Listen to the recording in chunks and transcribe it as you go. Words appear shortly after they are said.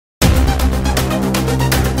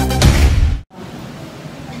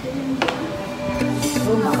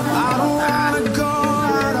Hello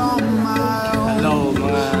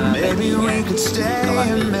mga kaibigan. Dito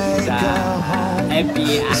kami sa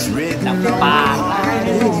FPS ng Bikol.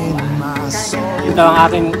 Ito ang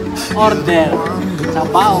aking order sa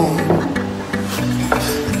bao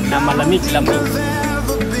na malamig-lamig.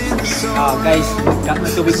 Guys,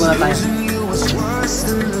 magtubig muna tayo.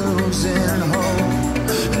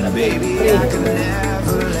 Baby, I can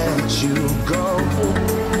never let you go.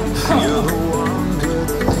 You're the one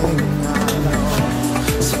good thing I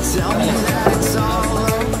know. So tell me that it's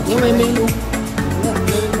all okay.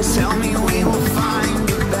 Tell me we will find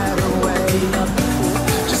a better way.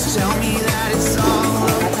 Just tell me that it's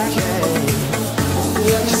all okay.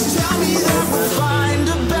 Just tell me that we'll find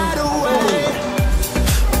a better way.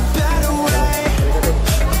 Better way,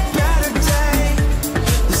 better day.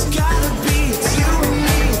 There's gotta be it's you and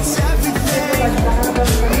me, it's everything.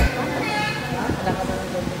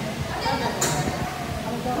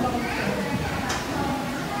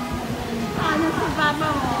 Ano si Mama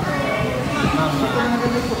mo?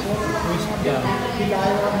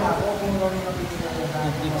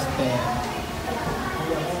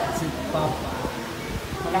 Si Papa.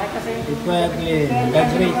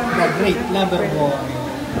 The great lover boy.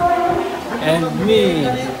 And me,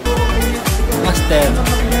 Master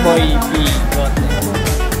Boy Bikol.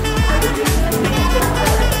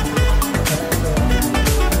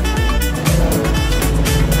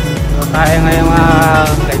 So tayo ngayon mga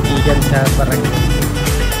kaibigan sa barangay.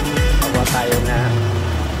 Gawa tayo na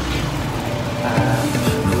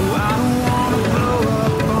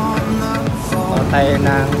tayo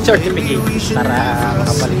ng certificate para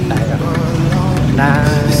makabalik tayo ng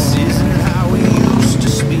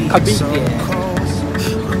Cavite.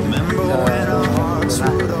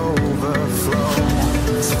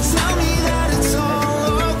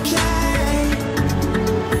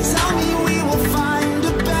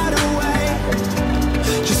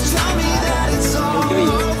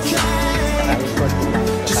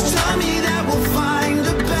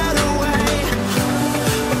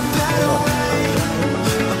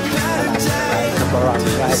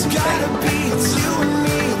 It's gotta be it's you and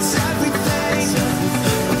me, it's everything.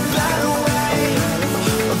 A better way,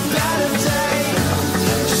 a better day.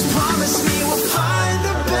 Just promise me we'll find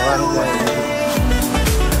a better way.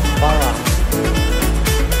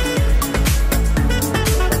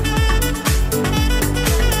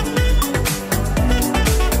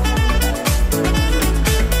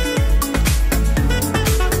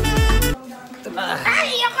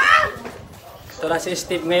 Ito na si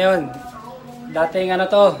Steve ngayon. Dating ano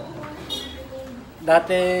to?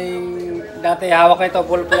 Dating hawak nito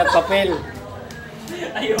full ng papel.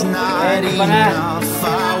 Not enough,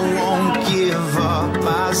 I won't give up.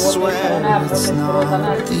 I swear it's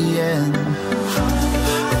not the end.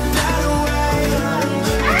 Better way,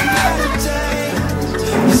 better day.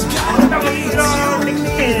 It's gotta be it's you and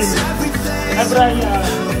me, it's everything.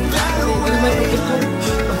 Better way,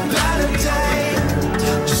 a better day.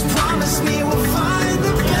 Just promise me we'll find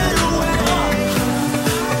a better way.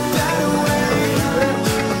 Better way, a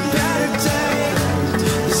better day.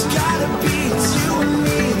 It's gotta be it's you and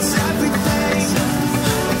me, it's everything.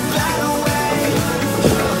 A better way,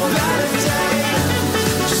 a better day.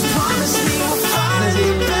 Just promise me we'll find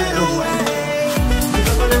a better way.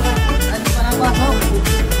 Tell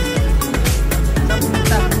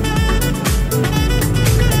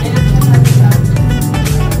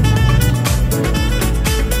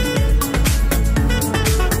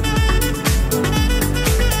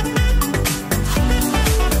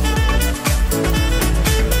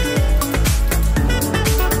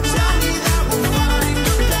me that we'll find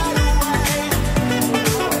a better way.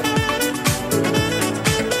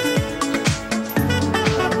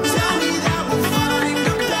 Tell me that we'll find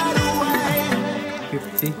a better way.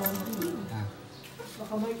 50.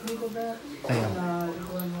 Tayo.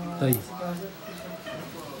 Toy.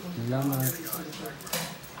 Salamat.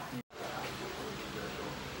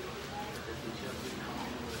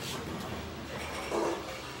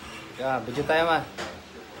 Video tayo ma.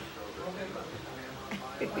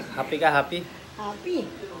 Happy ka, happy? Happy.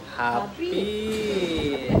 Happy.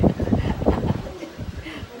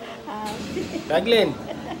 Happy. Raglin.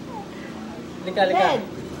 Lika. When?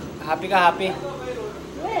 Happy ka, happy?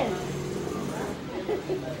 When?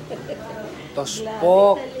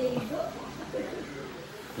 Tospok.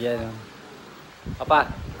 Yan.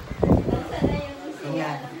 Papa.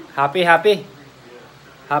 Happy, happy.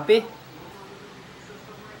 Happy?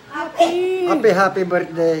 Happy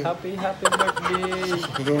birthday. Happy birthday.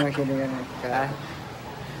 Sige na. Ah.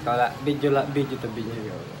 Kala video to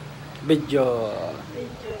video. Video.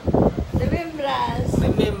 Remembrance.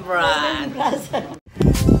 Remembrance.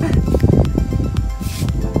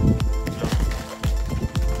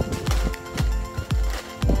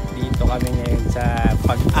 sa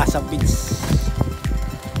Pag-asa Beach.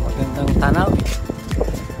 Magandang tanaw.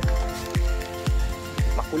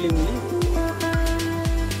 Makulimlim.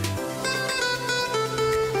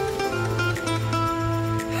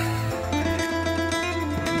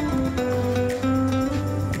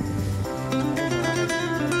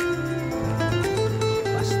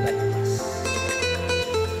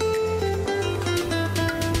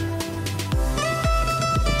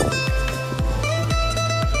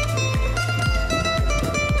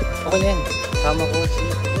 Okay yan. Kasama ko si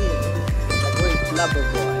The Great Lover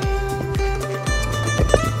Boy.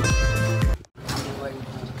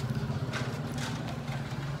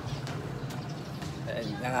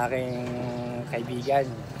 Ang aking kaibigan,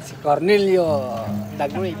 si Cornelio The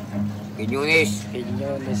Great. Quiñones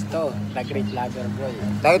to, The Great Lover Boy.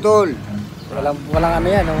 Title. Walang ano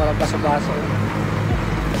yan, walang baso-baso.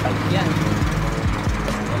 Patay yan.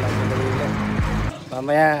 Walang madalilan.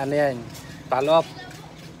 Mamaya, ano yan, follow up.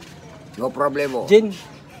 No problemo. Jin.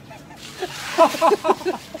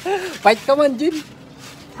 Fight ka man, Jin.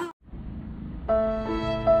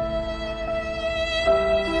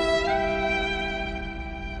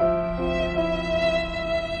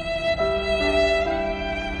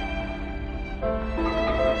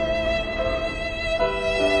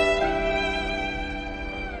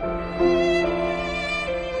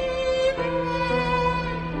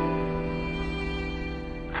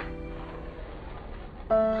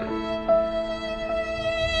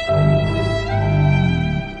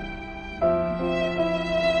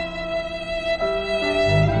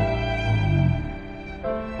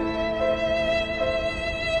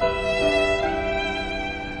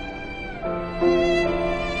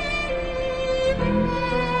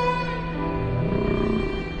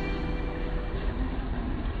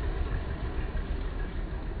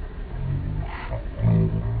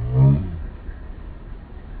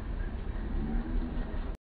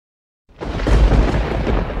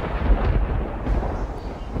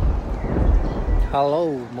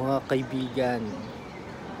 Hello mga kaibigan.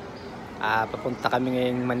 Papunta kami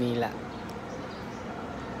ngayong Manila.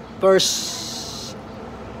 First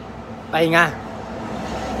pahinga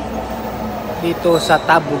dito sa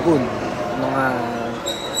Tabugon mga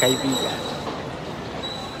kaibigan.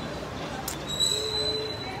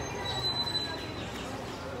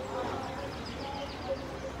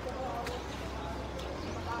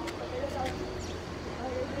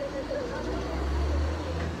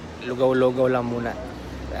 Lugaw-lugaw lang muna.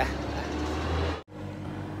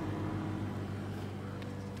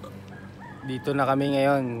 Dito na kami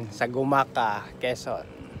ngayon sa Gumaka, Quezon.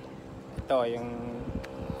 Ito yung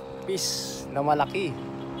fish na malaki.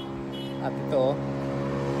 At ito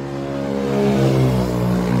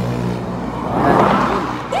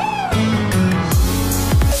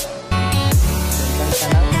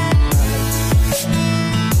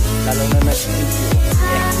lalo na nag-video.